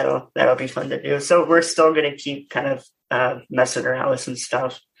that'll be fun to do. So we're still going to keep kind of messing around with some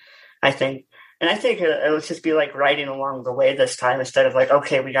stuff, I think. And I think it'll just be like writing along the way this time instead of like,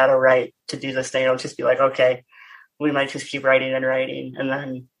 okay, we got to write to do this thing. It'll just be like, okay, we might just keep writing and writing. And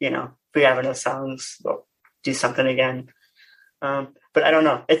then, if we have enough songs, we'll do something again. But I don't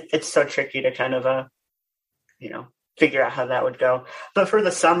know. It's so tricky to kind of, figure out how that would go. But for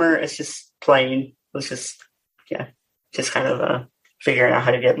the summer, it's just playing. It's just kind of figuring out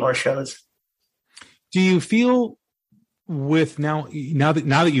how to get more shows. Do you feel with now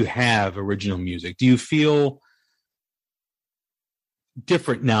that you have original music, do you feel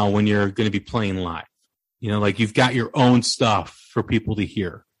different now when you're going to be playing live? Like you've got your own stuff for people to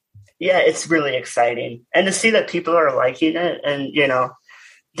hear. Yeah, it's really exciting. And to see that people are liking it and,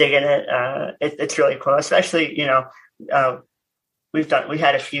 digging it, it's really cool. Especially, we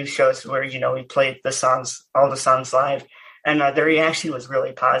had a few shows where, we played all the songs live, and the reaction was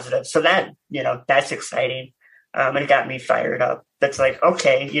really positive. So that, that's exciting. And it got me fired up. That's like,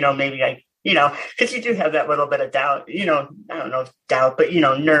 okay, maybe because you do have that little bit of doubt, I don't know if doubt, but,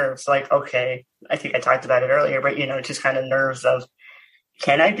 nerves, like, okay, I think I talked about it earlier, but, just kind of nerves of,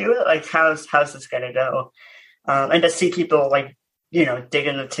 can I do it? Like, how's this going to go? And to see people like,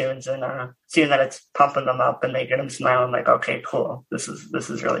 digging the tunes and seeing that it's pumping them up and making them smile, I'm like, okay, cool. This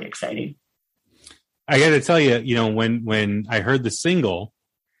is really exciting. I got to tell you, when I heard the single,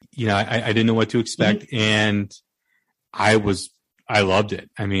 I didn't know what to expect. Mm-hmm. And I loved it.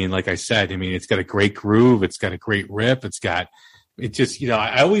 I mean, like I said, it's got a great groove. It's got a great riff. I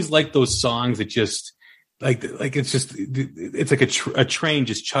always like those songs that just it's like a train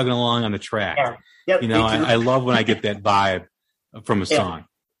just chugging along on the track. Yeah. Yep, I love when I get that vibe from a song.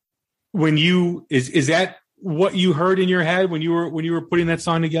 When is that what you heard in your head when you were putting that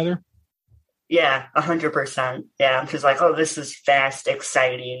song together? Yeah, 100%. Yeah. I'm just like, oh, this is fast,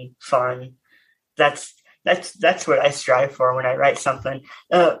 exciting, fun. That's what I strive for when I write something.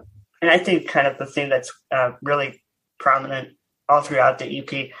 And I think kind of the thing that's really prominent all throughout the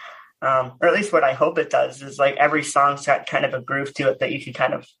EP, or at least what I hope it does, is like every song's got kind of a groove to it that you can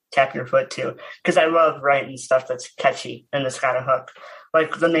kind of tap your foot to. Because I love writing stuff that's catchy and that's got a hook.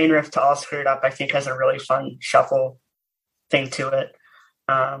 Like the main riff to All Screwed Up, I think has a really fun shuffle thing to it.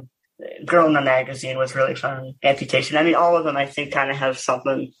 Girl in the Magazine was really fun. Amputation. All of them I think kind of have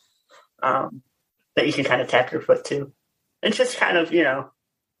something that you can kind of tap your foot to. It's just kind of, I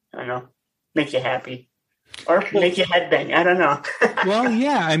don't know, make you happy. Or make you headbang. I don't know. Well,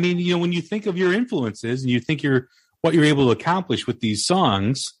 yeah. When you think of your influences and you think what you're able to accomplish with these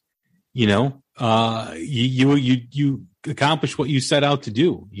songs, you accomplish what you set out to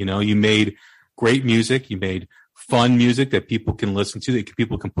do. You made great music. You made fun music that people can listen to, that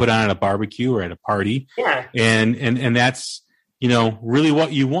people can put on at a barbecue or at a party. Yeah. And that's, really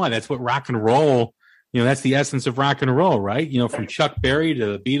what you want. That's what rock and roll, that's the essence of rock and roll, right? From Chuck Berry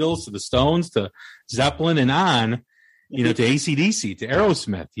to the Beatles to the Stones to Zeppelin and on, to AC/DC to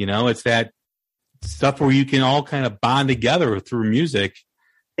Aerosmith, it's that stuff where you can all kind of bond together through music.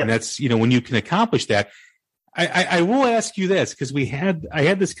 Yep. And that's, when you can accomplish that. I will ask you this, because I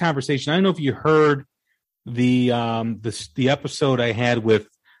had this conversation. I don't know if you heard the episode I had with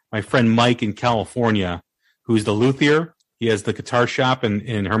my friend Mike in California, who's the luthier. He has the guitar shop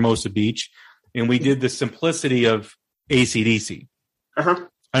in Hermosa Beach. And we did the simplicity of AC/DC. Uh-huh. I don't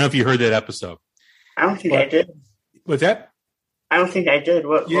know if you heard that episode. I don't think I did. What's that? I don't think I did.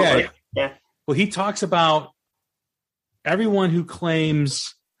 What yeah. Well, he talks about everyone who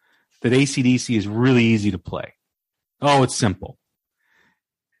claims that AC/DC is really easy to play. Oh, it's simple.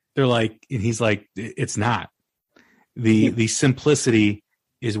 They're like, and he's like, it's not. The simplicity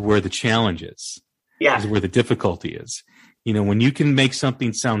is where the challenge is. Yeah. Is where the difficulty is. When you can make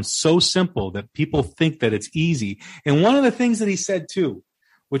something sound so simple that people think that it's easy. And one of the things that he said too,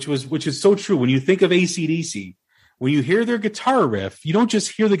 which is so true, when you think of AC/DC, when you hear their guitar riff, you don't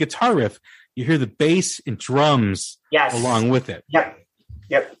just hear the guitar riff, you hear the bass and drums along with it.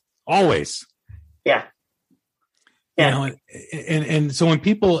 Yep. Always. Yeah. And so when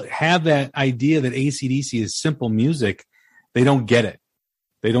people have that idea that AC/DC is simple music, they don't get it.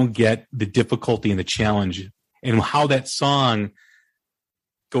 They don't get the difficulty and the challenge and how that song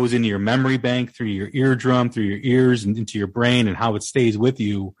goes into your memory bank, through your eardrum, through your ears, and into your brain, and how it stays with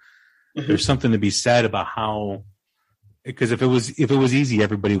you. Mm-hmm. There's something to be said about how, because if it was easy,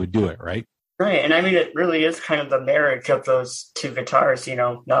 everybody would do it, right? Right. And it really is kind of the marriage of those two guitars,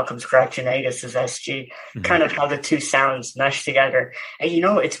 Malcolm's Scratch and Angus's SG, mm-hmm. kind of how the two sounds mesh together. And,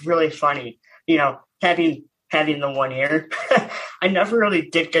 it's really funny, having the one ear. I never really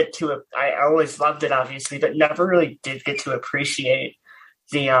did get to I always loved it, obviously, but never really did get to appreciate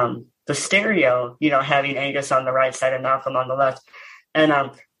the the stereo, having Angus on the right side and Malcolm on the left. And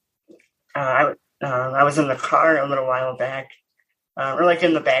I was in the car a little while back, or like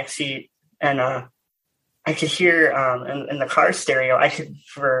in the back seat, and I could hear in the car stereo, I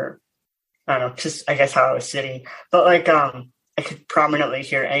don't know, just I guess how I was sitting, but like I could prominently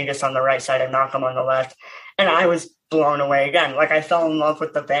hear Angus on the right side and Malcolm on the left. And I was blown away again. Like I fell in love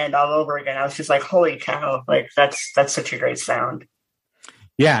with the band all over again. I was just like, holy cow, like that's such a great sound.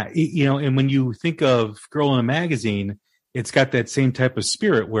 Yeah. And when you think of Girl in a Magazine, it's got that same type of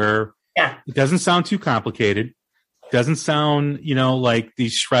spirit where it doesn't sound too complicated. Doesn't sound, like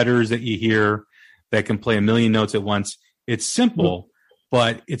these shredders that you hear that can play a million notes at once. It's simple,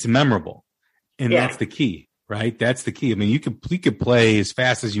 but it's memorable. And that's the key, right? That's the key. I mean, you could play as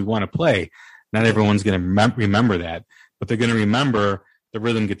fast as you want to play. Not everyone's going to remember that, but they're going to remember the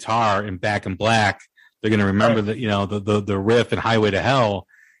rhythm guitar in Back in Black. They're going to remember the riff in Highway to Hell.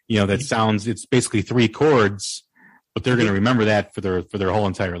 That sounds, it's basically 3 chords, but they're going to remember that for their whole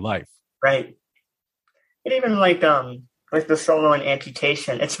entire life. Right. And even like the solo in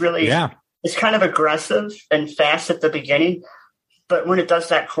Amputation, it's really, it's kind of aggressive and fast at the beginning, but when it does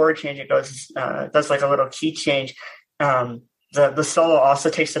that chord change, it does like a little key change. The solo also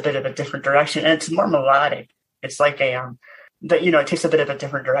takes a bit of a different direction, and it's more melodic. It's like it takes a bit of a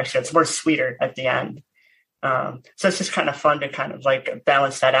different direction. It's more sweeter at the end. So it's just kind of fun to kind of like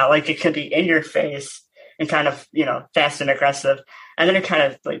balance that out. Like it can be in your face and kind of, fast and aggressive. And then it kind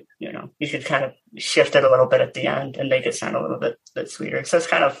of like, you could kind of shift it a little bit at the end and make it sound a little bit sweeter. So it's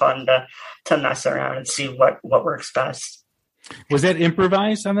kind of fun to mess around and see what works best. Was that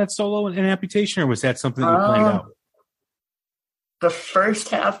improvised on that solo in Amputation, or was that something that you planned out? The first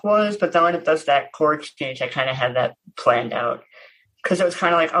half was, but then when it does that chord change, I kind of had that planned out. Because it was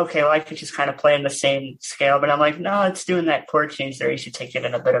kind of like, okay, well, I could just kind of play in the same scale. But I'm like, no, it's doing that chord change there. You should take it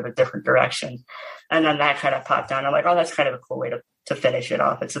in a bit of a different direction. And then that kind of popped down. I'm like, oh, that's kind of a cool way to finish it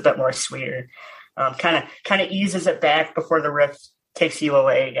off. It's a bit more sweeter. Kind of eases it back before the riff takes you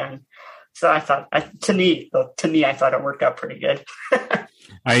away again. So I thought, to me, I thought it worked out pretty good.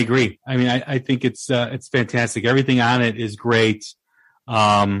 I agree. I mean, I think it's fantastic. Everything on it is great.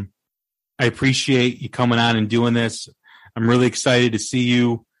 I appreciate you coming on and doing this. I'm really excited to see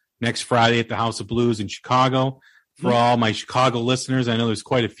you next Friday at the House of Blues in Chicago. For all my Chicago listeners, I know there's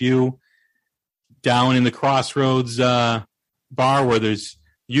quite a few down in the Crossroads bar where there's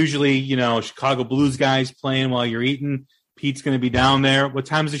usually, Chicago Blues guys playing while you're eating. Pete's going to be down there. What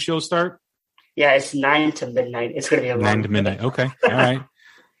time does the show start? Yeah, it's 9 to midnight. It's going to be a long 9 to midnight. Okay. All right.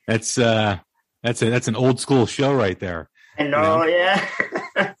 That's an old school show right there. I know.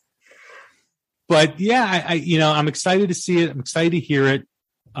 Yeah. But yeah, I'm excited to see it. I'm excited to hear it.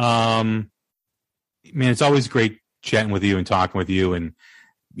 Man, it's always great chatting with you and talking with you, and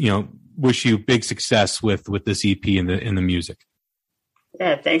wish you big success with this EP and the music.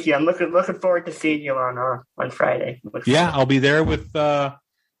 Yeah, thank you. I'm looking forward to seeing you on Friday. I'll be there with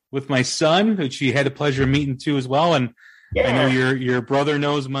my son, which he had the pleasure of meeting too as well. And I know your brother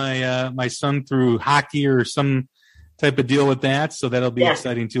knows my son through hockey or some type of deal with that, so that'll be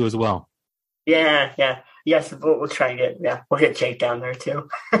exciting too as well. Yeah. Yes, we'll try and we'll get Jake down there too.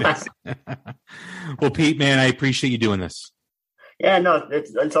 Well, Pete, man, I appreciate you doing this. Yeah, no,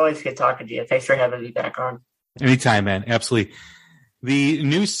 it's always good talking to you. Thanks for having me back on. Anytime, man. Absolutely. The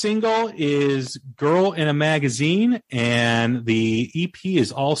new single is Girl in a Magazine, and the EP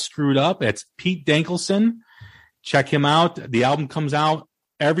is All Screwed Up. It's Pete Dankelson. Check him out. The album comes out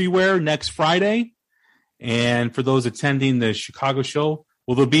everywhere next Friday. And for those attending the Chicago show,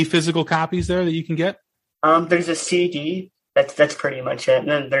 will there be physical copies there that you can get? There's a CD. That's pretty much it. And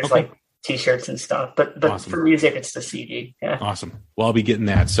then there's like T-shirts and stuff. But awesome. For music, it's the CD. Yeah. Awesome. Well, I'll be getting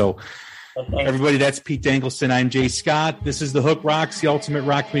that. So everybody, that's Pete Dankelson. I'm Jay Scott. This is The Hook Rocks, the Ultimate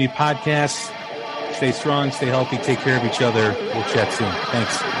Rock Community Podcast. Stay strong, stay healthy, take care of each other. We'll chat soon.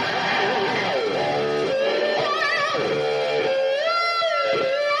 Thanks.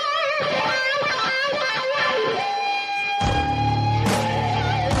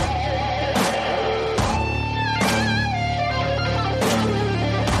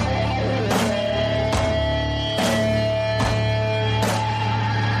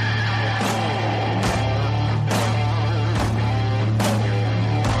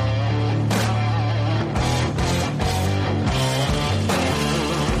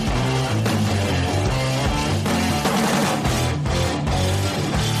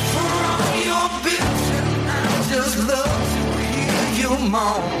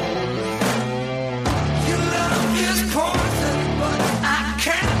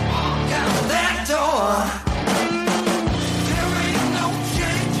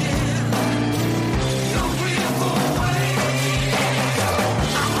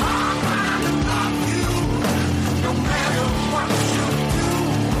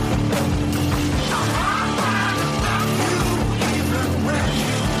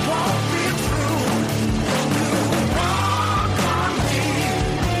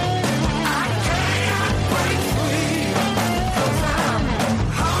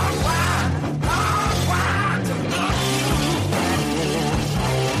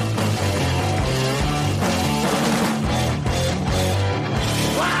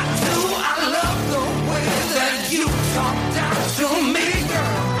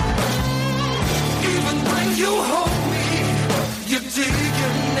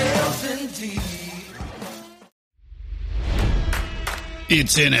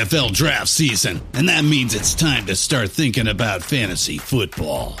 It's NFL draft season, and that means it's time to start thinking about fantasy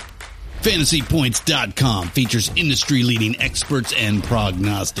football. FantasyPoints.com features industry-leading experts and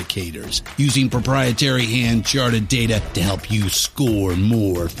prognosticators using proprietary hand-charted data to help you score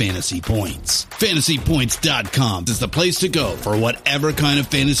more fantasy points. FantasyPoints.com is the place to go for whatever kind of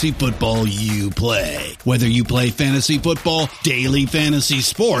fantasy football you play. Whether you play fantasy football, daily fantasy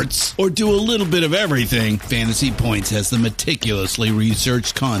sports, or do a little bit of everything, Fantasy Points has the meticulously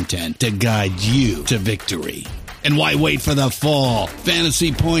researched content to guide you to victory. And why wait for the fall?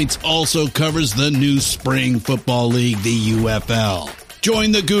 Fantasy Points also covers the new spring football league, the UFL.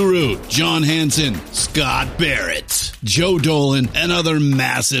 Join the guru, John Hansen, Scott Barrett, Joe Dolan, and other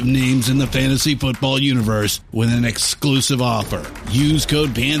massive names in the fantasy football universe with an exclusive offer. Use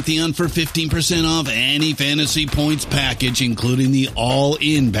code Pantheon for 15% off any Fantasy Points package, including the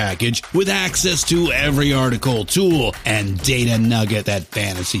all-in package, with access to every article, tool, and data nugget that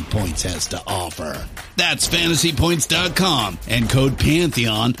Fantasy Points has to offer. That's FantasyPoints.com and code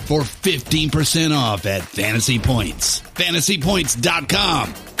Pantheon for 15% off at Fantasy Points.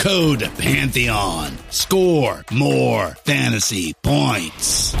 FantasyPoints.com, code Pantheon. Score more fantasy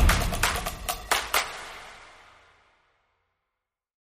points.